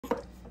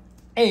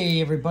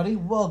Hey everybody,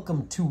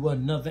 welcome to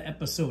another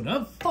episode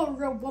of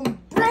 401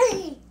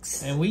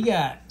 Breaks. And we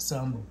got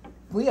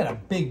a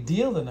big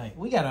deal tonight.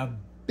 We got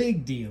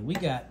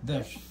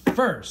the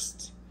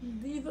first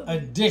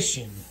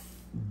edition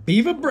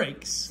Beaver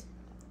Breaks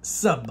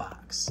sub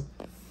box.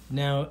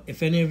 Now,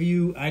 if any of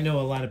you, I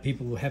know a lot of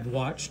people who have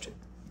watched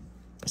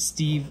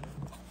Steve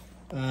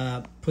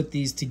put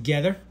these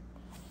together.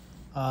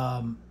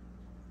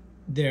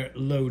 They're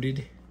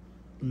loaded.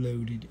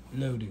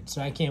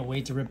 So I can't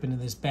wait to rip into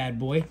this bad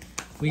boy.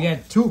 We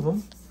got two of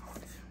them.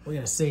 We're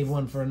going to save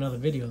one for another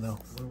video, though.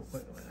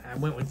 I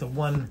went with the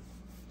one,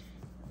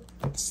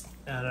 I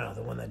don't know,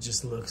 the one that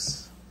just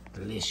looks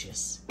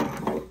delicious.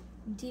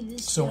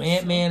 So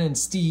Ant-Man and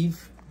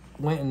Steve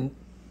went and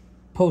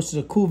posted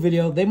a cool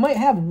video. They might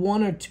have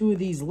one or two of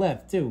these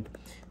left, too.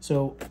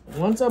 So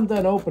once I'm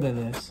done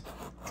opening this,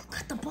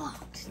 cut the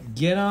box.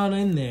 Get on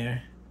in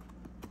there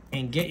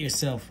and get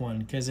yourself one,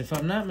 because if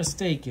I'm not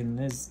mistaken,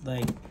 there's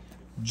like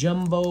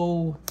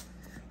jumbo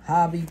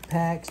hobby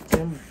packs.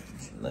 There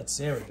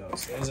we go.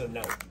 So there's a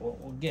note.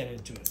 We'll get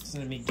into it. So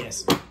let me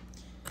guess.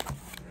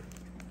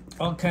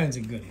 All kinds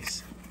of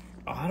goodies.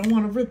 Oh, I don't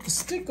want to rip the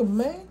sticker,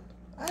 man.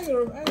 I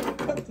gotta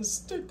cut the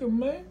sticker,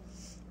 man.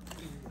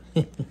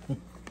 All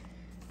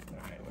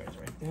right, where's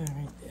right there?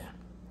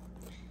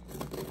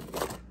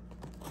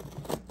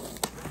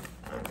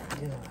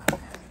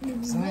 You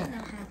might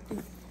not have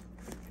to.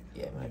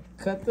 Yeah, I'm gonna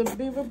cut the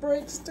Beaver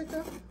Break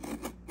sticker.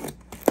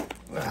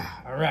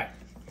 All right.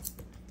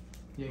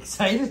 You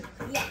excited?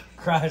 Yeah.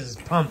 Kraz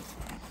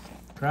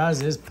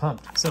is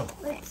pumped. So,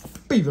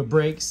 Beaver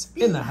Breaks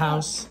in the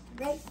house.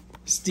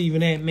 Steve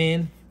and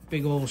Ant-Man,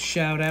 big old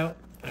shout out.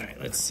 All right,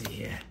 let's see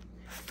here.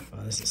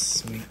 Oh, this is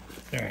sweet.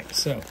 All right,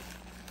 so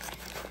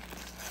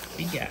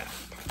we got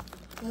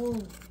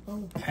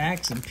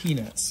packs and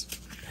peanuts.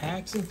 Yeah,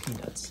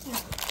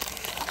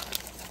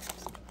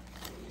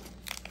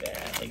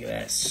 look at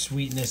that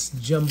sweetness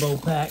jumbo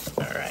pack.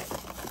 All right.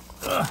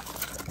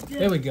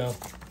 There we go.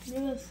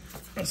 Yes.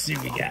 Let's see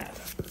what we got.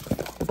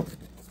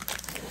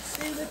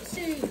 Let's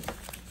see.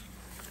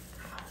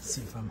 Let's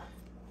see if I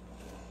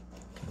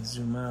can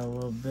zoom out a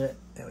little bit.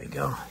 There we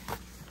go.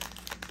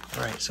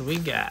 All right, so we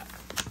got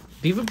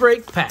Beaver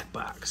Break pack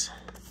box.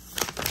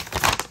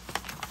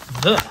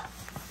 All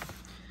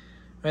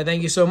right,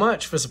 thank you so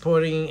much for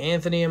supporting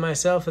Anthony and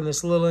myself in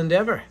this little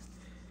endeavor.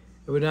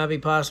 It would not be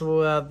possible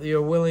without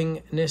your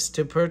willingness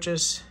to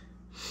purchase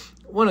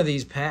one of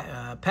these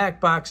pack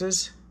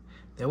boxes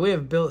that we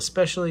have built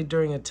especially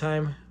during a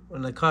time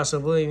when the cost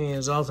of living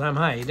is all-time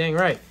high. You're dang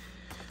right.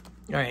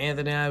 All right,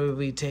 Anthony and I will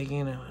be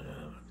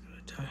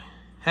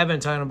have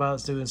been talking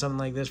about doing something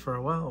like this for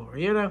a while, over a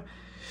year now.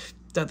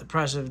 That the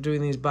process of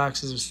doing these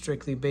boxes is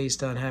strictly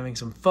based on having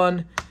some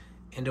fun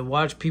and to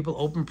watch people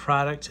open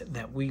product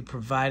that we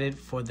provided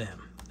for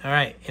them. All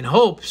right, in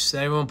hopes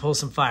that everyone pulls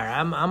some fire.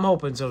 I'm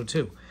hoping so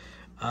too.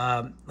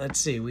 Let's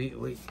see.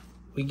 We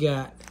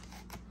got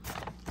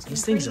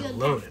these things are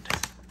loaded.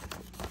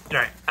 All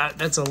right,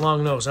 that's a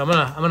long nose. So I'm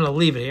gonna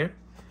leave it here.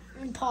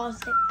 And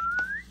pause it.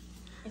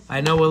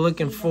 I know we're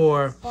looking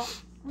for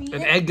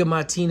an Edgar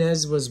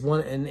Martinez was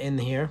one in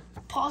here.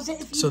 Pause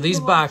it. So these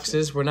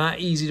boxes were not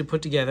easy to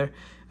put together,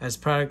 as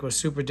product was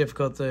super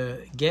difficult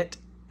to get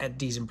at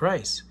decent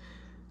price.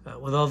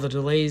 With all the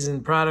delays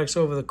in products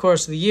over the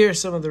course of the year,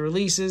 some of the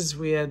releases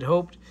we had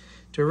hoped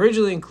to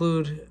originally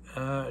include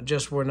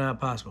just were not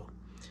possible.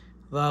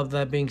 With all of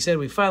that being said,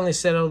 we finally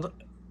settled.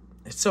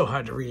 It's so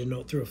hard to read a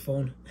note through a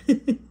phone.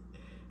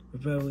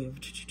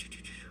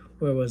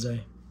 Where was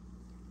I?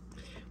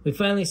 We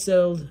finally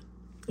settled,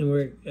 and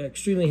we're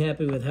extremely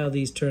happy with how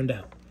these turned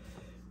out.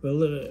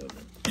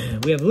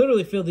 We have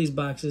literally filled these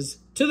boxes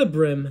to the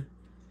brim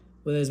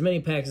with as many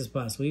packs as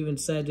possible. We even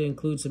decided to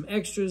include some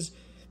extras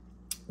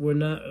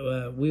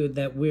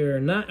that were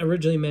not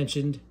originally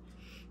mentioned,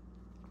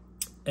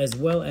 as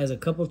well as a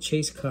couple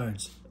chase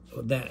cards.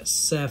 That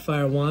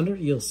Sapphire Wander,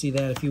 you'll see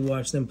that if you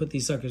watch them put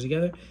these suckers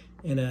together,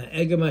 and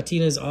Edgar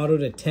Martinez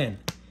autoed at 10.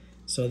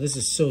 So this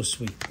is so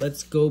sweet.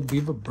 Let's go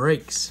Beaver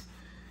Breaks.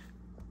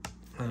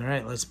 All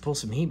right, let's pull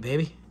some heat,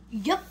 baby.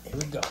 Yep. Here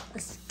we go.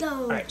 Let's go.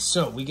 All right,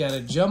 so we got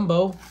a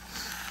jumbo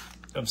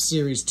of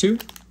Series 2.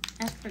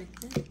 That's pretty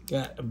good.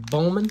 Got a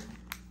Bowman.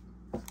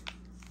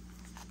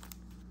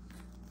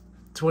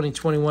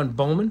 2021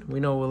 Bowman. We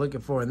know what we're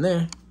looking for in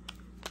there.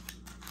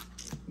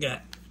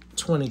 Got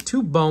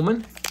 22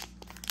 Bowman.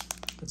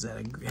 Is that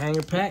a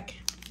hanger pack?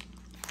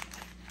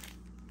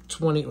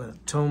 20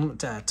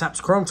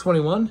 Topps Chrome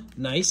 21.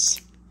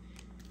 Nice.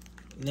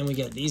 And then we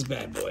got these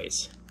bad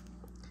boys.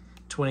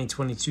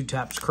 2022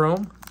 Topps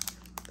Chrome.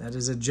 That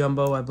is a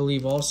jumbo, I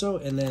believe, also.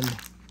 And then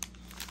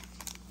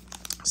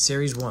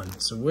Series 1.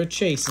 So we're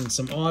chasing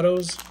some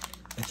autos.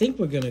 I think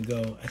we're going to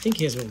go. I think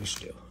here's what we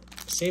should do.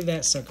 Save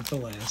that sucker for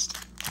last.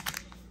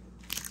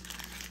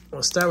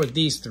 We'll start with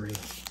these three.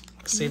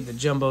 Save the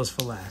jumbos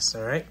for last,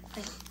 all right?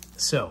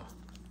 So,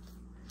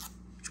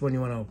 which one do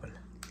you want to open?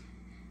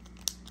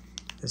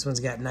 This one's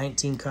got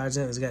 19 cards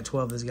in it. This has got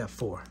 12. This has got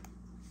 4.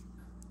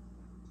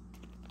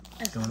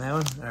 Going that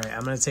one? All right,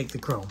 I'm going to take the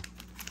Chrome.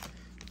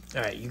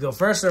 All right, you go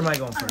first or am I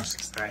going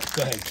first? All right,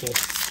 go ahead, kid.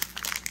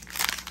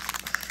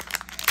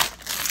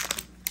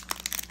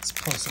 Let's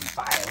pull some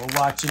fire. We're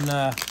watching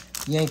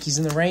Yankees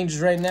and the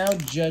Rangers right now.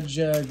 Judge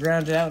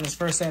grounded out in his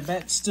first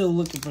at-bat. Still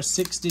looking for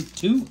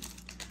 62.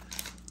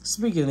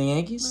 Speaking of the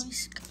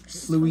Yankees,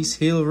 Luis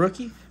Hill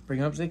rookie. Bring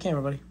him up to the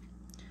camera, buddy.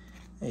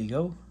 There you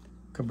go.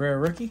 Cabrera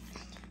rookie.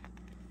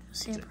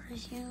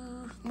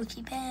 Sabraju,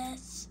 Mookie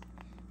Betts,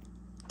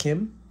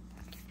 Kim.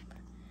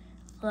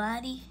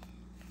 Vladdy.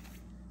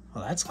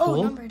 Well, that's Oh,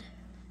 cool. numbered.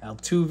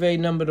 Altuve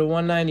number to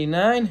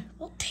 199.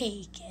 We'll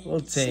take it. We'll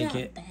It's take not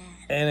it. bad.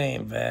 It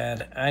ain't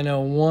bad. I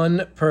know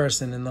one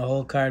person in the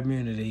whole card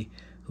community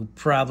who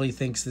probably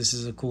thinks this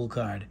is a cool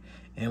card.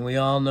 And we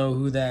all know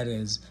who that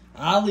is.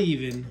 I'll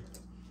even,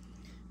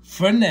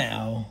 for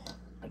now,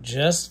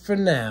 just for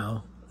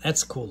now,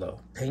 that's cool though.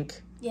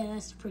 Pink. Yeah,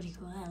 that's pretty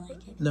cool. I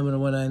like it. Number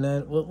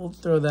 199. We'll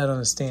throw that on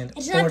a stand.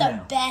 It's for not the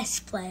now.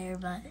 best player,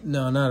 but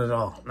No, not at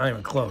all. Not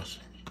even close.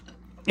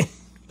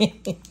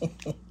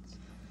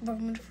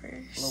 Bowman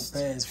first.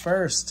 Lopez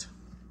first.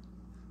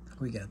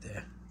 Who we got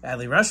there?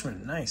 Adley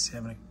Rushman. Nice.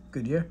 Having a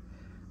good year.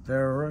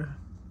 Vera.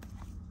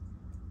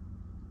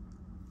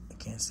 I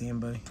can't see him,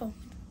 buddy. Bowman.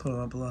 Put him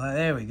up a little high.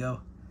 There we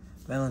go.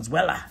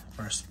 Valenzuela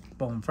first.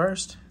 Bowman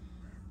first.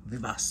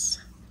 Vivas.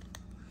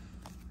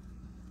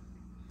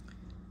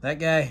 That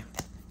guy.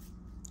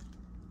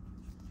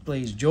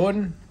 Blaze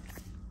Jordan.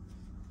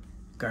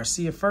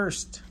 Garcia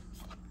first.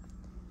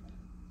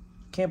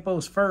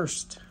 Campos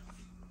first.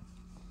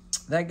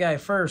 That guy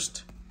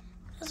first.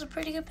 That's a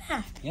pretty good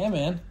pack. Yeah,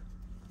 man.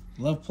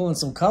 Love pulling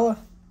some color.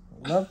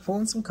 Love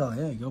pulling some color.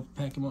 Yeah, go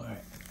pack him up. All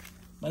right.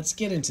 Let's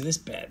get into this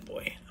bad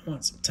boy. I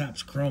want some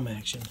Topps Chrome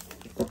action.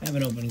 I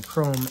haven't opened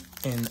Chrome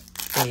in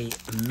a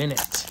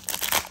minute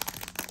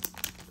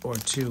or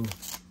two.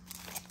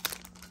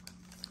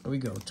 Here we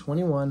go.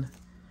 21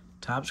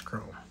 Topps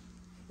Chrome.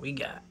 We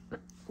got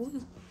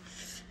Ooh.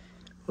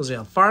 Jose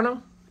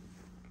Alfaro.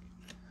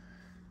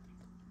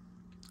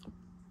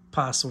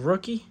 Apostle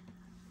rookie.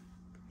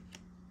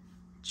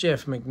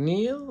 Jeff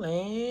McNeil.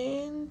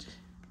 And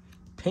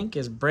pink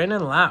is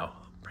Brandon Lau.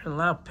 Brandon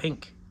Lau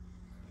pink.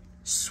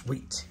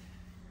 Sweet.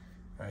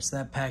 All right, so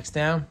that packs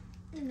down.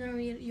 No,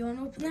 you want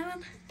to open that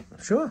one?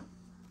 Sure.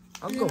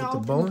 I'll And go then with the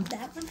open bone.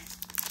 That one.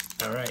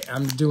 All right,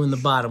 I'm doing the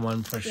bottom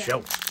one for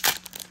sure.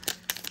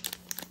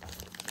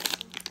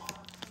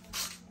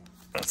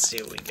 Let's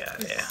see what we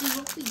got here. See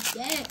what we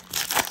get.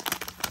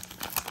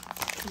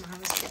 Come on,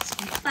 let's get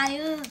some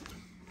fire.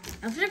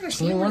 I've never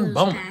seen one of 21 those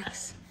Bowman.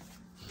 packs.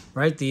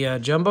 Right, the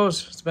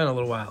jumbos? It's been a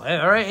little while.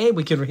 All right, hey,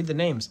 we can read the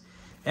names.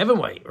 Evan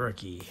White,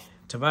 rookie.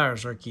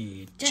 Tavares,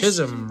 rookie. Just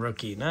Chisholm,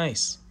 rookie.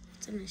 Nice.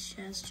 It's a nice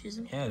Chaz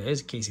Chisholm. Yeah, it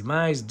is. Casey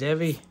Mize,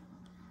 Devi.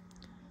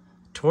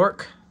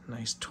 Torque.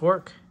 Nice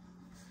Torque.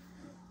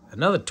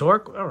 Another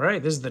Torque. All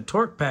right, this is the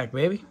Torque pack,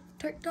 baby.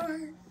 Dark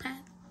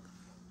pack.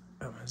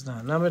 Oh, it's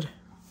not numbered.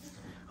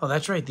 Oh,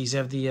 that's right. These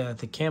have the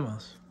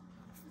camos.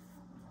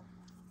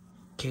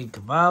 Cade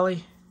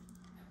Cavalli.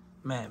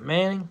 Matt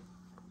Manning.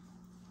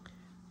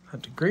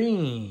 Hunter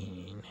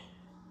Green.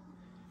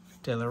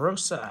 De La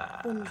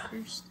Rosa. Bowman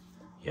first.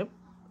 Yep.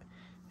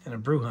 And a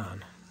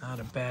Brujan. Not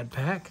a bad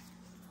pack.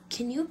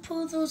 Can you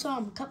pull those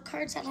cup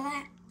cards out of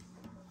that?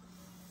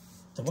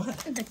 The what?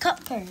 The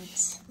cup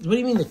cards. What do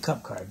you mean the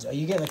cup cards? Are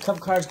you getting the cup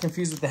cards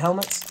confused with the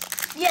helmets?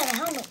 Yeah, the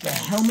helmet. The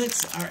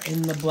helmets are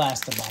in the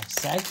blaster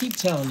box. I keep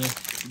telling you,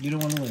 you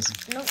don't want to listen.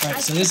 Nope, All right, I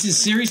so this is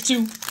Series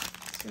 2.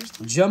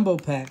 Seriously? Jumbo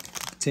pack.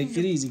 Take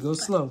it easy. Go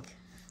slow.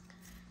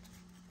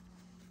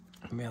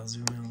 Maybe I'll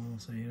zoom in a little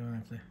so you don't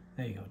have to.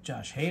 There you go.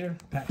 Josh Hader.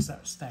 Pack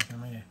start stacking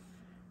them right here.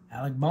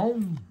 Alec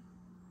Bohm.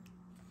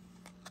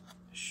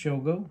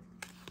 Shogo.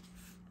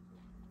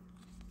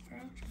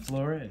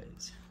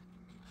 Flores.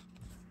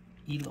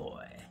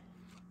 Eloy.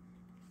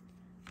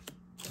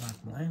 Mark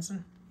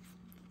Melanson.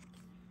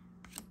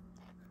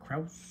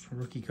 Kraus.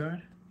 Rookie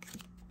card.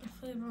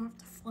 Hopefully we don't have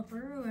to flip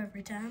her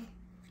every time.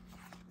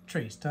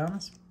 Trace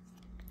Thomas.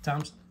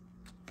 Thompson.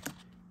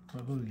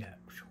 Well, who we got?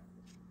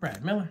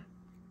 Brad Miller.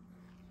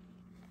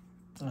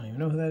 I don't even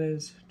know who that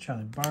is.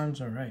 Charlie Barnes,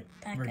 all right.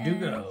 That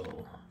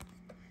Verdugo.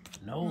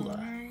 Nola.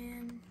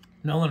 Ryan.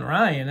 Nolan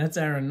Ryan, that's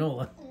Aaron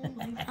Nola.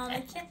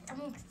 I can't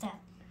mix that.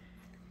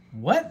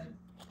 What?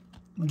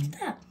 What's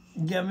that?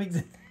 You got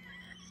mixed.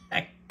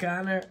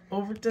 Connor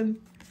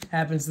Overton.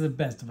 Happens to the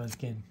best of us,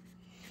 kid.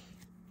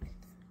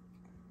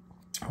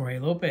 Jorge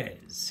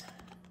Lopez.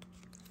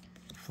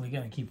 We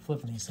gotta keep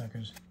flipping these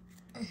suckers.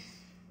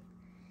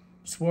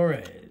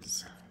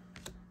 Suarez.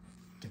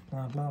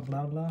 Blah, blah,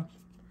 blah, blah.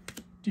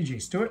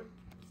 DJ Stewart.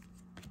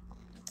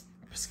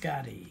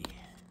 Piscotti.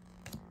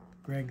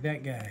 Greg,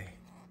 that guy.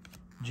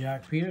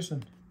 Jock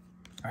Peterson.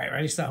 All right,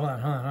 ready? Stop. Hold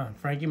on.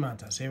 Frankie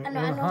Montas. Here, I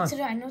know what to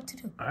do. I know what to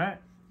do. All right.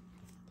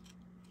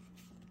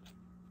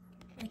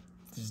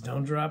 Just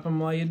don't drop them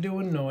while you're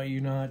doing. Know what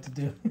you know how to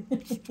do.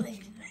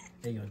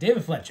 There you go.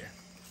 David Fletcher.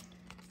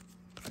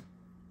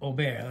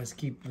 Bear. Let's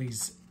keep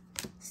these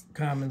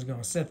commons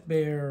going. Seth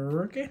Bear,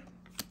 rookie.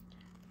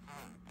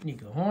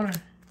 Nico Horner.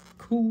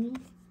 Cool.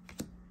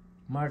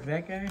 Mark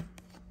that guy.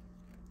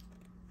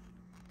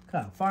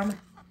 Kyle Farmer.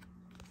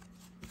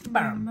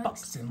 Byron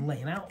Buxton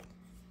laying out.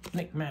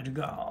 Nick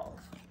Madrigal.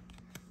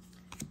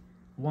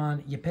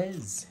 Juan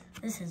Yepez.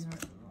 This is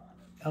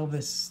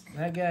Elvis,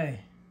 that guy.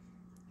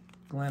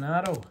 Glenn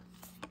Otto.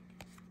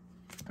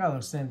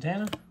 Carlos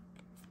Santana.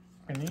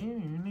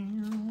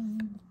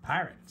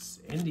 Pirates.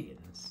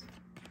 Indians.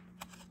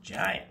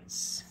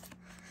 Giants.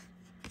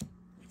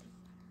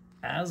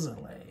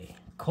 Azalea.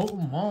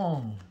 Colton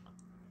Wong.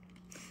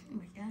 Oh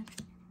my god.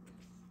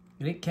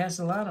 Nick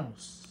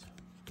Castellanos.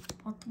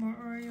 Baltimore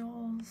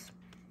Orioles.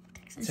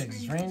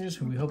 Texas Rangers,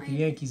 who we hope the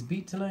Yankees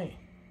beat tonight.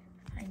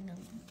 I know.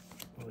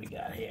 What we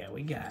got here?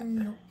 We got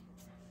No.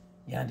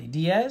 Yandy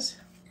Diaz.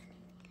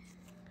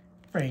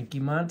 Frankie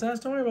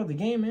Montas. Don't worry about the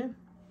game, man.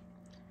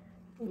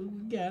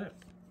 We got it.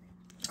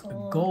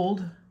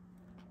 Gold.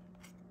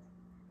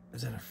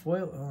 Is that a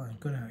foil? Oh,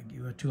 good.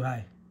 You are too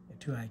high. You're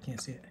too high. I can't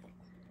see it.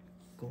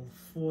 Gold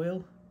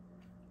foil.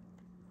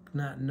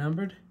 Not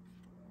numbered.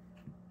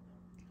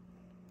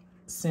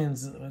 What's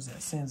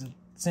that?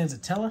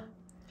 Sanzatella.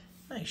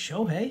 Nice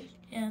Shohei.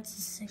 Yeah, it's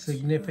a 6.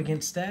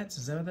 Significant stats.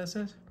 Is that what that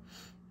says?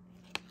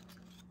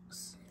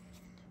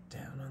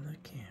 Down on the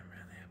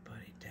camera there,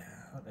 buddy.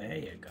 Down. There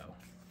you go.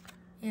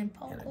 And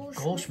Paul And a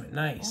Goldschmidt. Goldschmidt.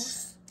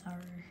 Nice. All-star.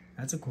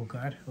 That's a cool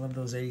card. I love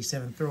those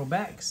 87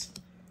 throwbacks.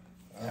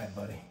 All right,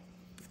 buddy.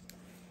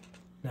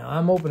 Now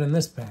I'm opening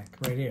this pack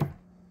right here.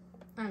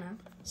 I know.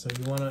 So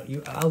you wanna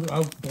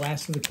I'll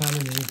blast through the comment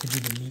and you need to do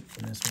the meat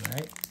in this one, all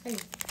right? Hey.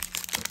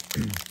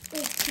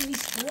 Wait, can we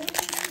split it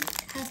maybe?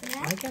 Half and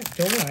half?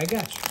 Don't worry, I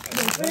got you.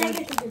 Wait, what I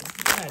get to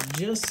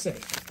do? Just say.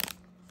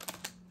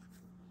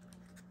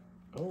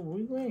 Oh,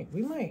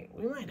 we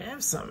might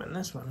have some in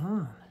this one,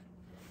 huh?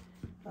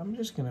 I'm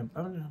gonna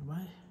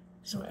why?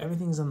 So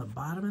everything's on the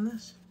bottom in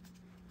this?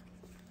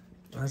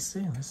 Let's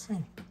see.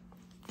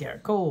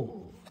 Garrett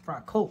Cole,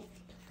 Brock Holt,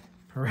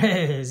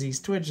 Perez, he's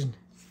twitching.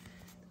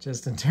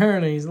 Justin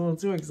Turner, he's a little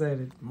too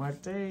excited.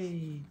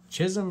 Marte,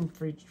 Chisholm,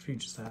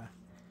 Future Star.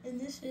 And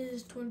this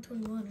is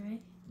 2021, right?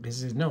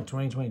 This is, no,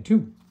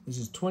 2022. This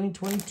is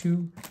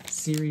 2022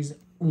 Series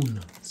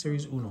Uno.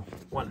 Series Uno.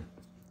 1.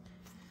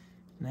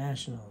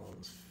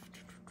 Nationals.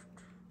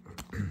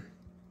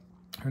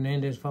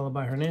 Hernandez followed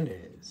by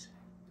Hernandez.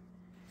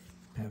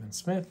 Pavin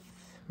Smith.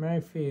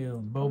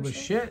 Merrifield. Bo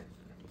Bichette.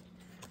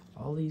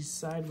 All these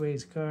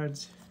sideways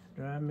cards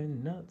drive me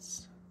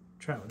nuts.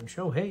 Trout and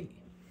Shohei.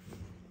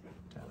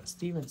 Tyler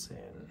Stevenson.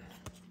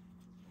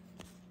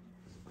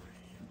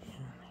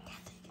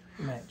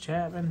 Matt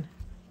Chapman.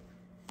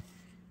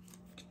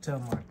 Ketel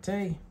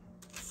Marte.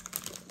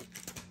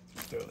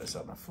 Throw this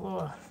on the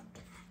floor.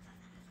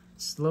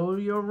 Slow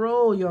your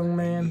roll, young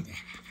man.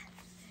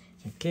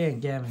 Okay,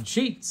 Gavin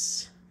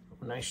Sheets.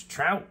 Nice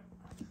Trout.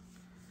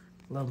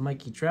 Love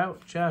Mikey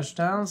Trout. Josh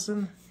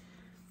Donaldson.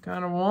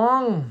 Connor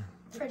Wong.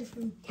 Freddie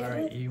from All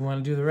right, you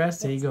want to do the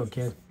rest? There you go,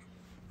 kid.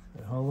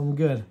 Hold them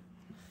good.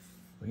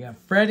 We got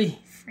Freddie.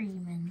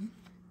 Freeman.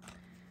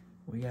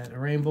 We got a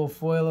rainbow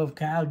foil of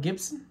Kyle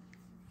Gibson.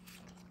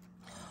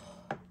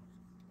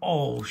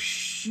 Oh,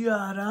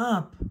 shut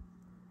up.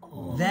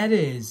 Oh. That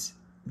is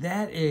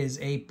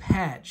a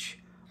patch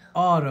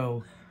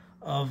auto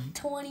of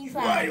 25.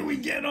 Why do we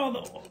get all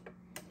the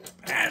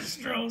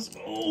Astros?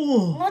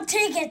 Oh, We'll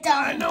take it, though.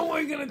 I know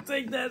we're gonna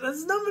take that.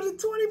 That's number to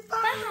 25.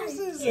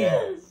 Isn't it?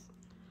 Yes.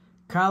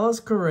 Carlos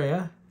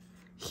Correa,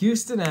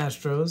 Houston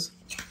Astros,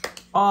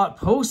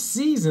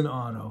 postseason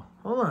auto.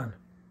 Hold on.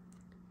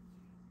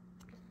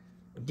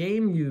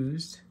 Game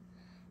used.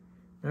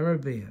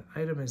 Memorabilia.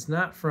 Item is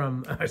not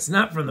from. It's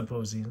not from the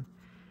postseason,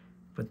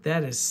 but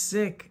that is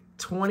sick.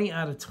 20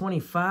 out of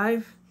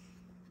 25.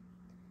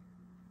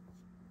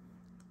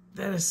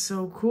 That is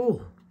so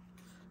cool.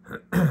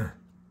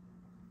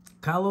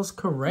 Carlos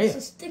Correa. It's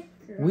a sticker.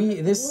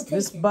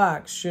 This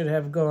box should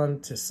have gone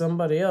to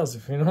somebody else,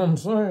 if you know what I'm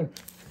saying.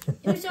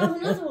 Here's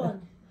another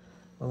one.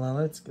 Hold on,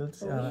 let's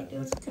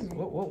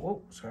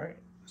whoa, sorry.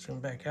 Zoom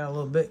back out a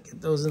little bit. Get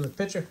those in the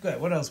picture.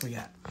 Good. What else we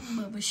got?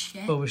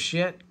 Bo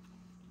Bichette.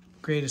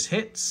 Greatest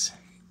hits.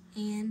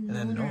 And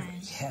then Nova.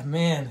 Yeah,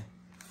 man.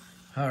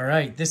 All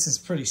right, this is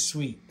pretty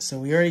sweet. So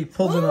we already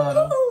pulled an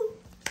auto.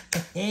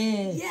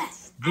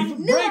 Yes. Viva I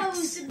knew I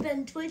Bricks. was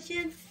been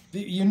twitching.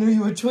 You knew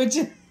you were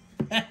twitching?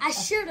 I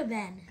should have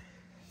been.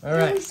 All But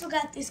right. we still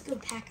got this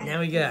good pack. Now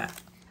we got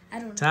I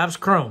don't know. Topps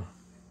Chrome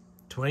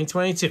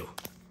 2022.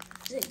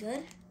 Is it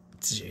good?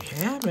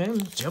 Yeah, man.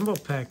 Jumbo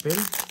pack, baby.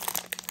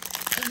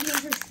 I've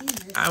never seen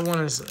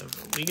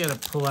this. We got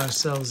to pull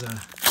ourselves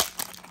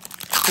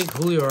I think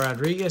Julio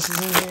Rodriguez is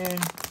in here.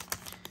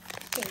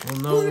 Okay,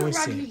 We'll know Julio when we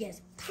see.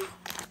 Rodriguez.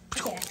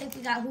 Okay, I think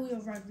we got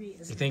Julio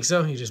Rodriguez. You think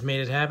so? You just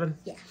made it happen?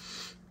 Yeah.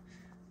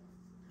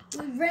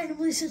 We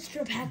randomly switched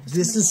to a pack.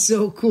 This is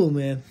so cool,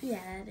 man. Yeah,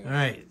 it is. All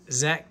right,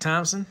 Zach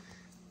Thompson.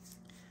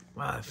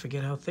 Wow, I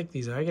forget how thick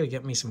these are. I got to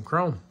get me some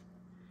chrome.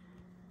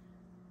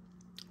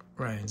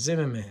 Ryan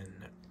Zimmerman.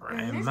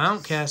 Ryan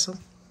Mountcastle.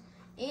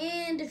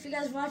 And if you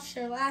guys watched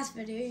our last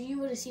video, you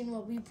would have seen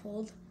what we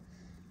pulled.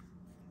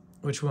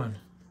 Which one?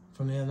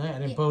 From the other night? I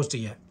didn't post it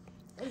yet.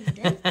 Oh, you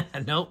did?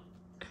 Nope.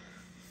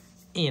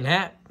 Ian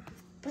Happ.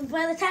 But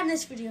by the time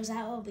this video's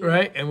out, it'll be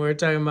Right, and we're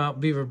talking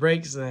about Beaver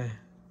Breaks,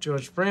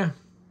 George Brand,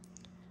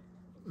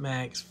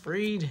 Max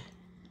Fried,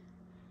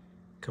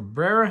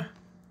 Cabrera.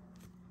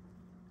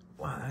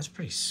 Wow, that's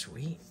pretty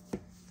sweet.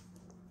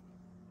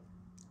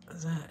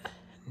 What's that?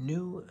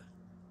 New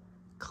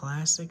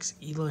Classics,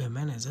 Eloy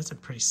Jimenez. That's a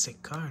pretty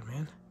sick card,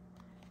 man.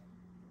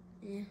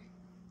 Yeah.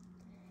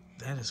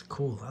 That is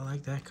cool. I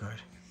like that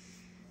card.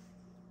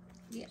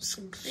 Yeah,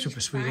 Super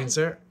sweet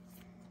insert.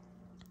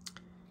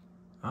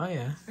 Oh,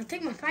 yeah. I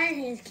think my fire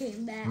hands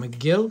came back.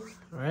 McGill,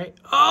 right?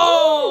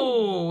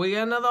 Oh, we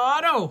got another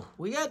auto.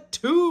 We got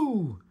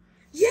 2.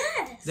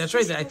 Yes. That's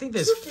right. I think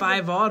there's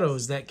 5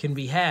 autos that can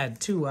be had,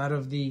 too, out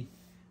of the...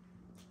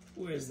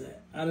 Where is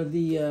that? Out of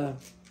the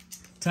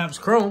Topps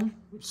Chrome.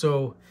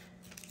 So,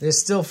 there's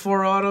still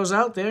 4 autos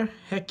out there.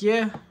 Heck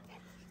yeah.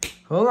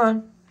 Hold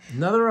on.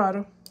 Another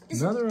auto.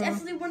 This is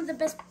definitely one of the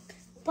best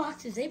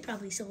boxes they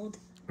probably sold.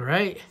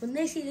 Right. When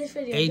they see this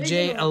video.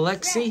 AJ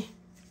Alexi.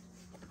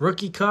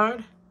 Rookie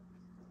card.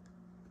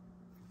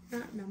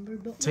 Not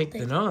numbered, but Take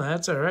we'll the... No,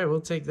 that's all right.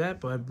 We'll take that,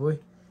 bud boy.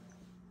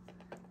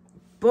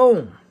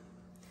 Boom.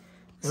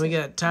 And we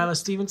got Tyler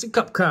Stevenson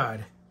Cup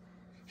card.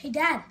 Hey,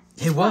 Dad.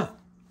 Hey, what?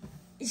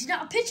 It's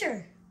not a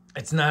pitcher.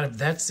 It's not.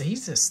 That's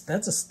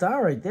a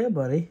star right there,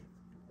 buddy.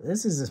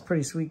 This is a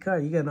pretty sweet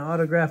card. You got an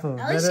autograph of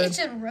a At least veteran. it's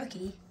a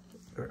rookie.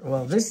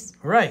 Well, this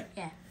right.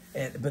 Yeah.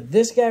 But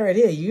this guy right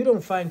here, you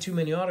don't find too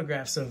many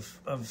autographs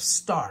of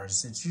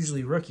stars. It's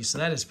usually rookies, so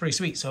that is pretty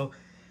sweet. So,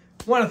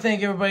 want to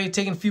thank everybody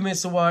taking a few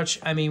minutes to watch.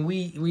 I mean,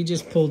 we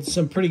just pulled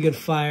some pretty good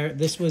fire.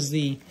 This was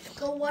the.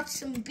 Go watch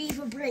some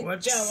Beaver Breaks.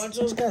 Watch out! Watch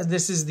those guys.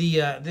 This is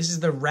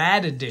the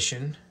Rad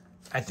edition.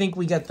 I think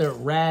we got the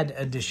Rad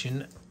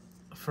edition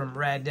from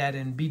Rad Dad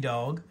and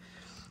B-Dog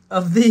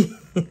of the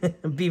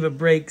Beaver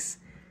Breaks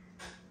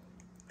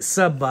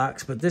sub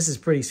box, but this is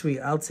pretty sweet.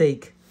 I'll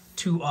take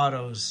 2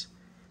 autos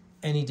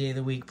any day of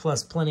the week,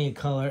 plus plenty of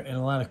color and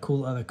a lot of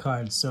cool other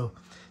cards. So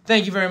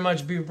thank you very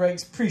much, Beaver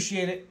Breaks.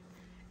 Appreciate it.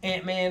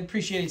 Ant-Man,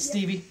 appreciate it,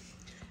 Stevie.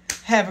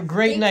 Have a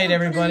great night,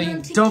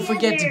 everybody. Don't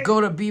forget to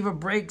go to Beaver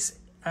Breaks.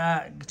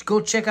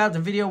 Go check out the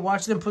video.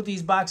 Watch them put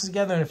these boxes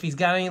together, and if he's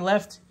got any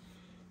left,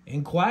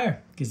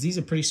 inquire, because these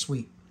are pretty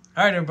sweet.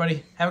 All right,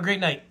 everybody. Have a great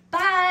night.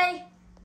 Bye.